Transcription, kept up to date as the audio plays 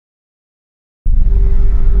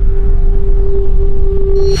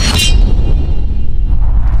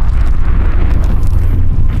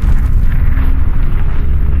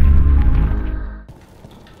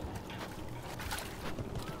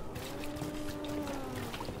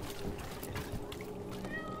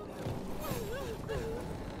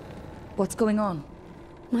What's going on?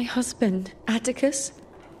 My husband, Atticus,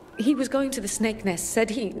 he was going to the snake nest,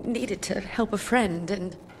 said he needed to help a friend,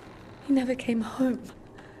 and he never came home.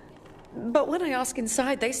 But when I ask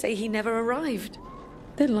inside, they say he never arrived.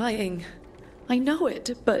 They're lying. I know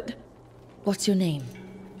it, but... What's your name?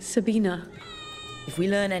 Sabina. If we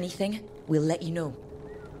learn anything, we'll let you know.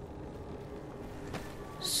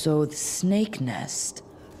 So the snake nest...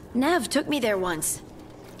 Nev took me there once.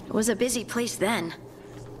 It was a busy place then.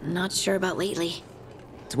 Not sure about lately.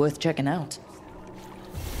 It's worth checking out.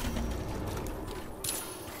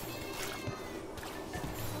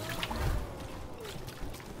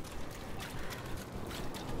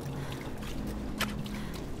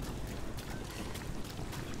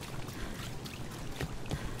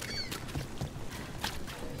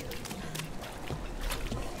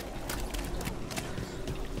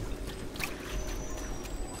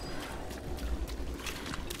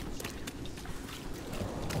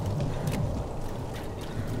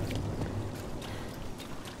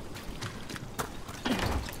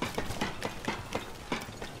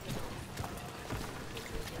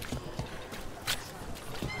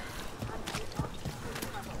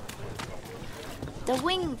 The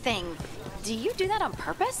wing thing. Do you do that on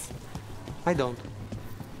purpose? I don't.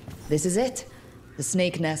 This is it. The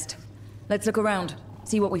snake nest. Let's look around,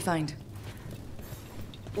 see what we find.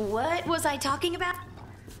 What was I talking about?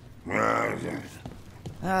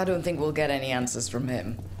 I don't think we'll get any answers from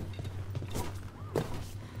him.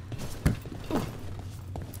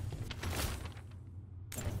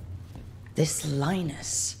 This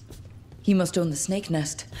Linus. He must own the snake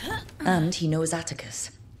nest. And he knows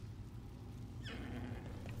Atticus.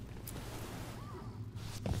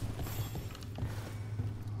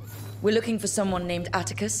 We're looking for someone named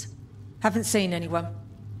Atticus. Haven't seen anyone.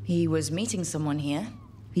 He was meeting someone here.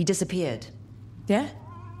 He disappeared. Yeah?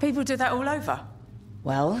 People do that all over.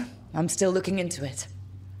 Well, I'm still looking into it.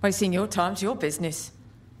 Wasting your time's your business.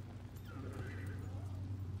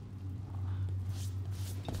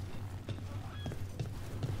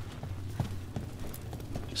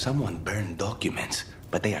 Someone burned documents,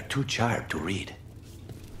 but they are too sharp to read.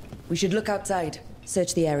 We should look outside,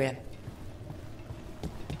 search the area.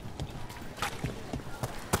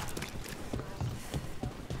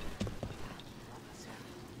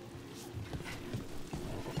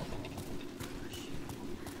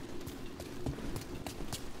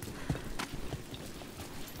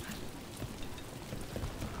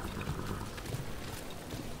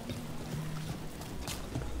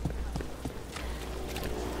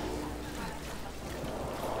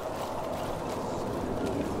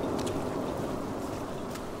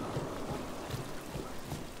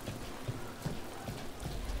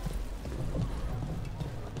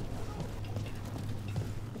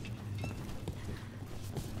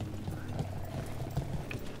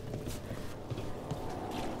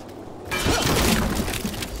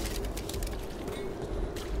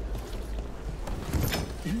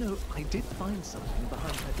 I did find something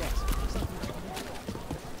behind her desk.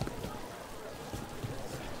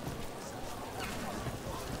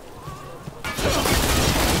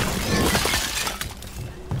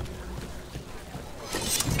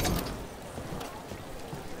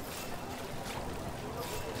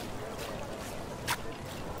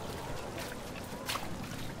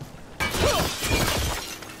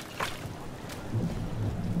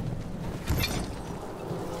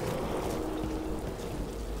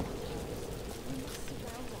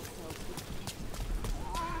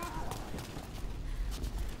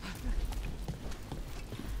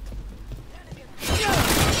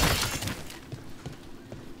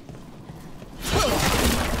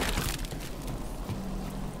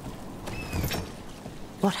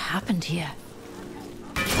 What happened here?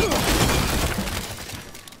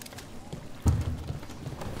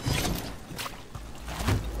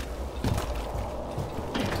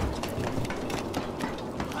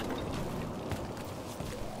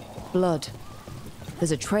 Blood.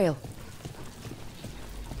 There's a trail.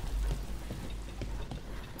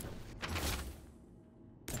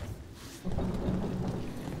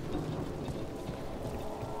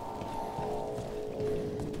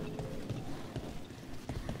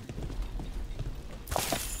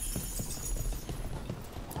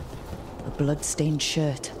 Blood-stained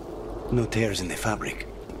shirt. No tears in the fabric.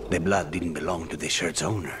 The blood didn't belong to the shirt's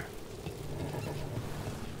owner.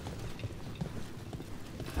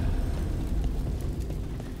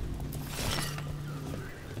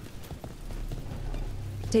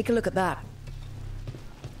 Take a look at that.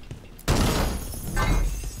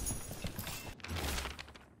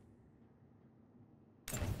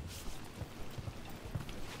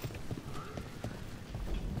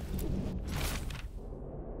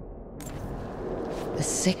 A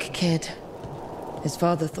sick kid. His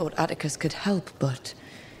father thought Atticus could help, but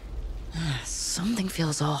something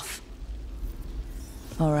feels off.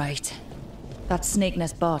 All right. That snake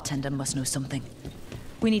nest bartender must know something.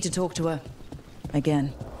 We need to talk to her.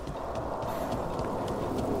 Again.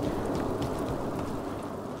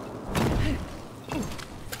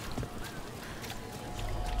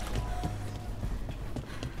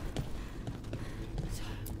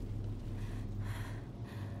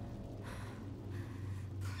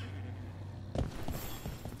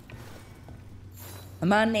 A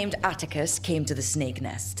man named Atticus came to the snake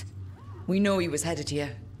nest. We know he was headed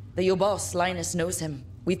here. That your boss, Linus, knows him.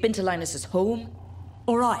 We've been to Linus's home.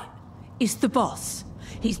 All right, it's the boss.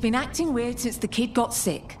 He's been acting weird since the kid got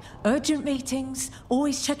sick. Urgent meetings,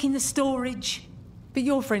 always checking the storage. But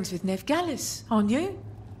you're friends with Nev Gallus, aren't you?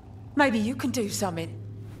 Maybe you can do something.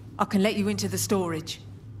 I can let you into the storage.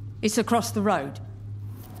 It's across the road.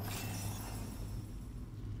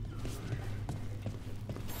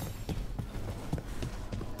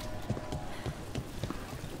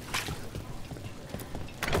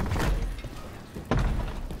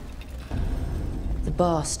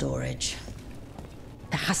 Bar storage.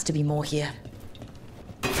 There has to be more here.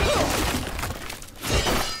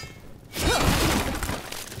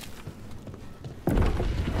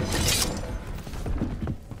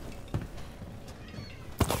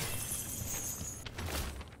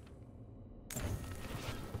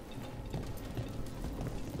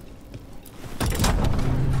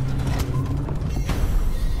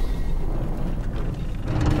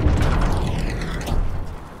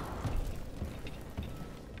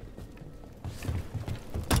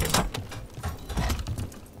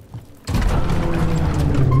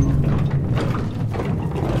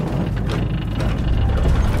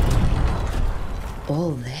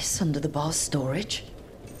 All this under the bar's storage?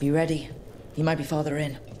 Be ready. He might be farther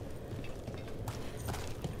in.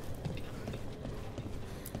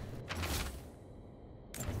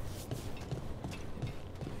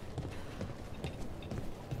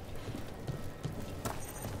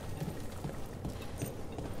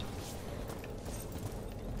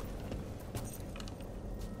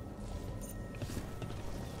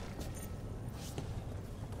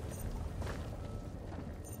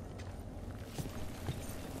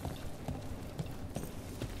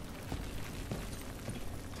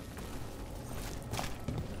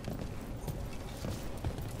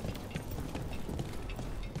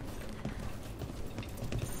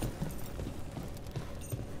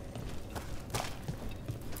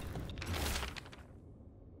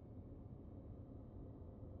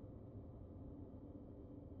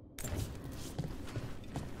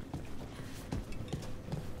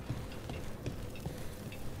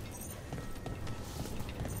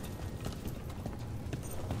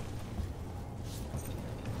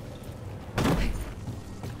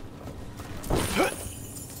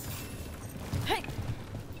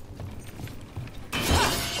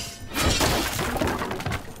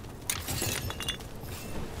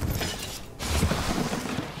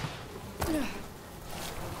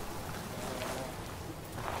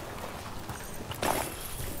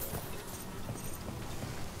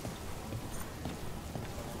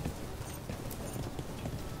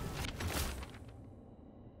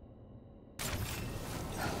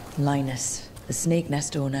 Linus, the snake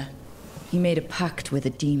nest owner, he made a pact with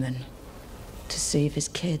a demon to save his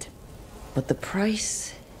kid. But the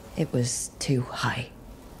price, it was too high.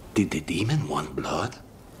 Did the demon want blood?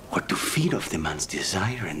 Or to feed off the man's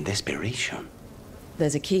desire and desperation?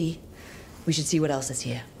 There's a key. We should see what else is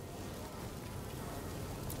here.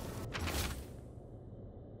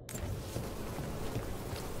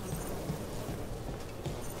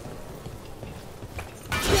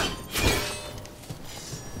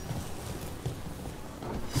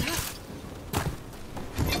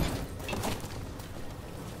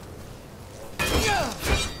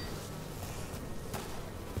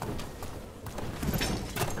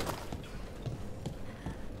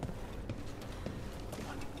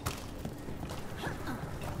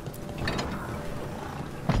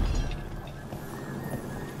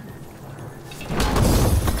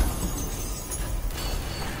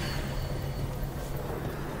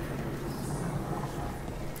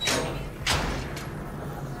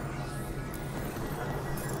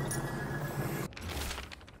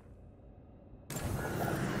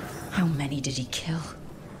 How many did he kill?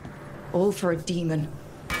 All for a demon.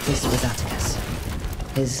 This was Atticus.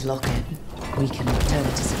 His locket. We can return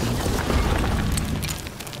it to Sabina.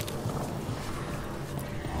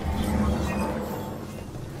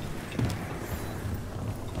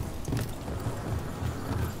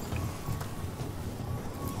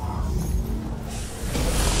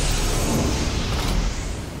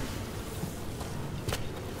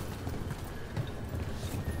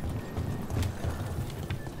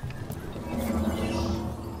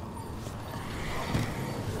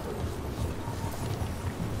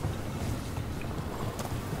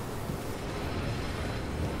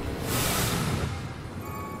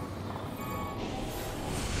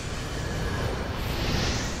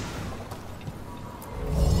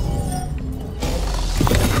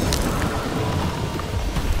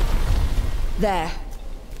 There.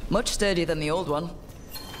 Much sturdier than the old one.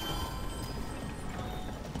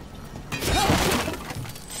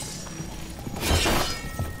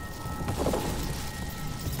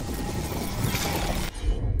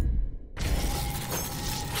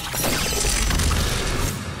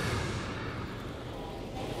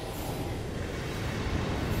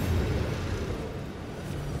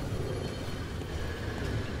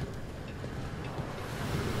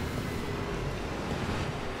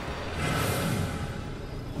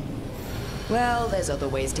 Well, there's other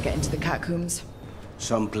ways to get into the catacombs.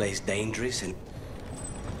 Someplace dangerous and...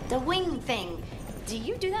 The wing thing. Do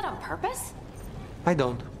you do that on purpose? I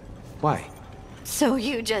don't. Why? So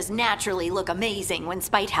you just naturally look amazing when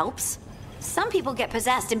spite helps? Some people get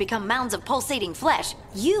possessed and become mounds of pulsating flesh.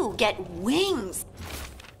 You get wings.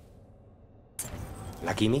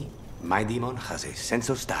 Lucky me, my demon has a sense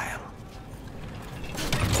of style.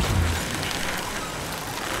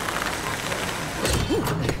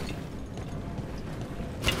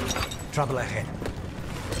 Trouble ahead.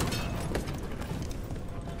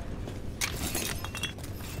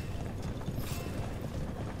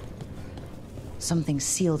 Something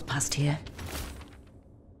sealed past here.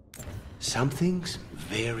 Something's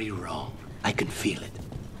very wrong. I can feel it.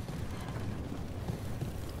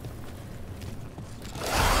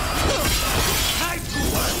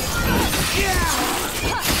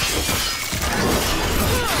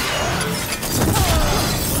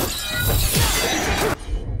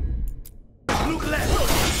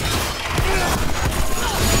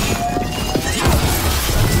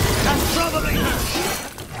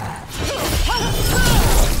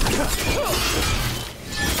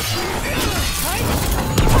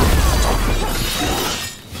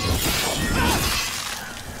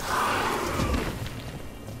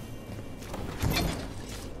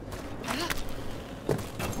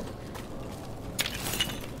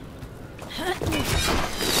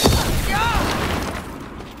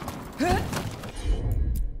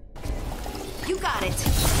 You got it.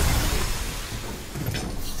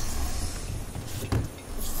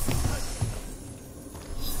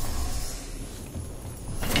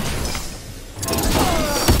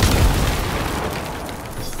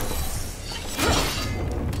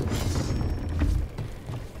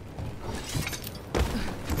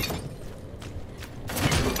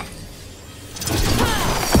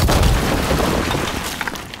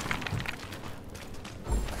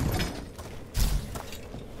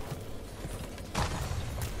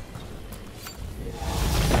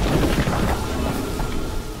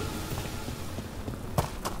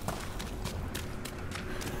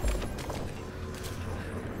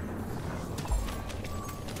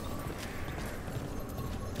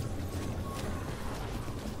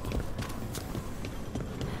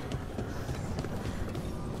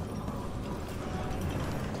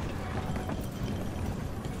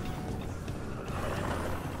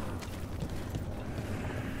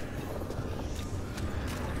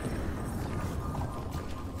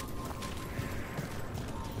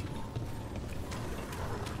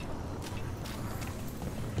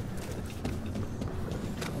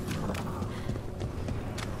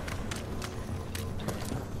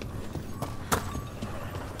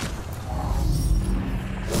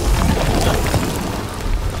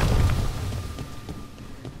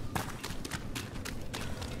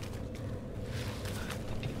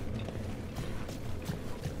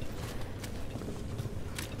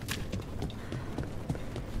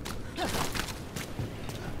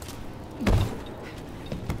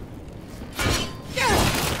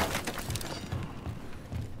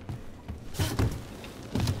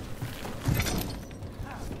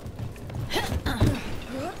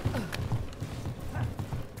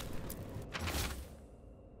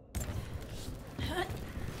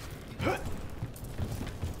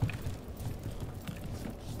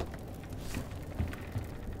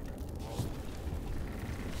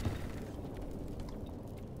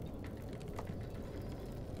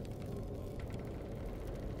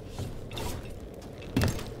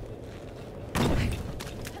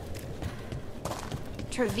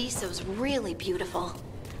 Treviso's really beautiful.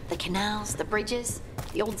 The canals, the bridges,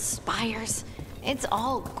 the old spires. It's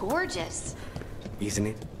all gorgeous. Isn't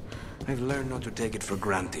it? I've learned not to take it for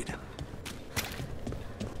granted.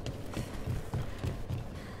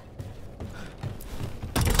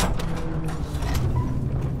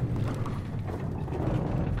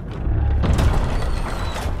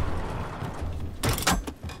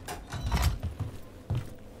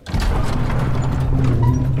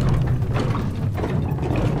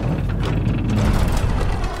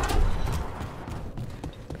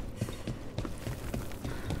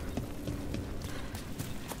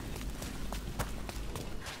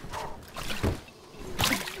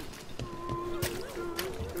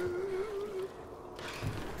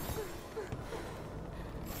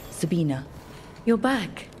 Sabina. You're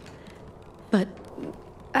back. But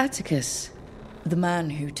Atticus... The man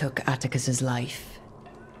who took Atticus's life.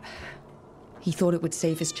 He thought it would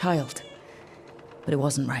save his child. But it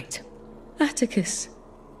wasn't right. Atticus.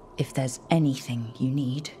 If there's anything you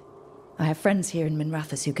need, I have friends here in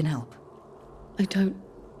Minrathous who can help. I don't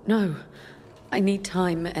know. I need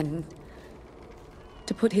time and...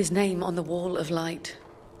 to put his name on the wall of light.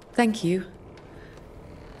 Thank you.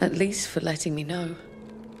 At least for letting me know.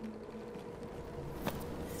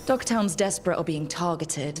 Dogtown's desperate are being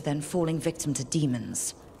targeted, then falling victim to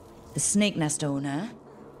demons. The Snake Nest owner,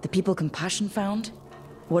 the people Compassion found.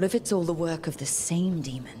 What if it's all the work of the same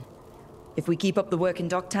demon? If we keep up the work in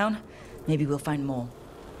Dogtown, maybe we'll find more.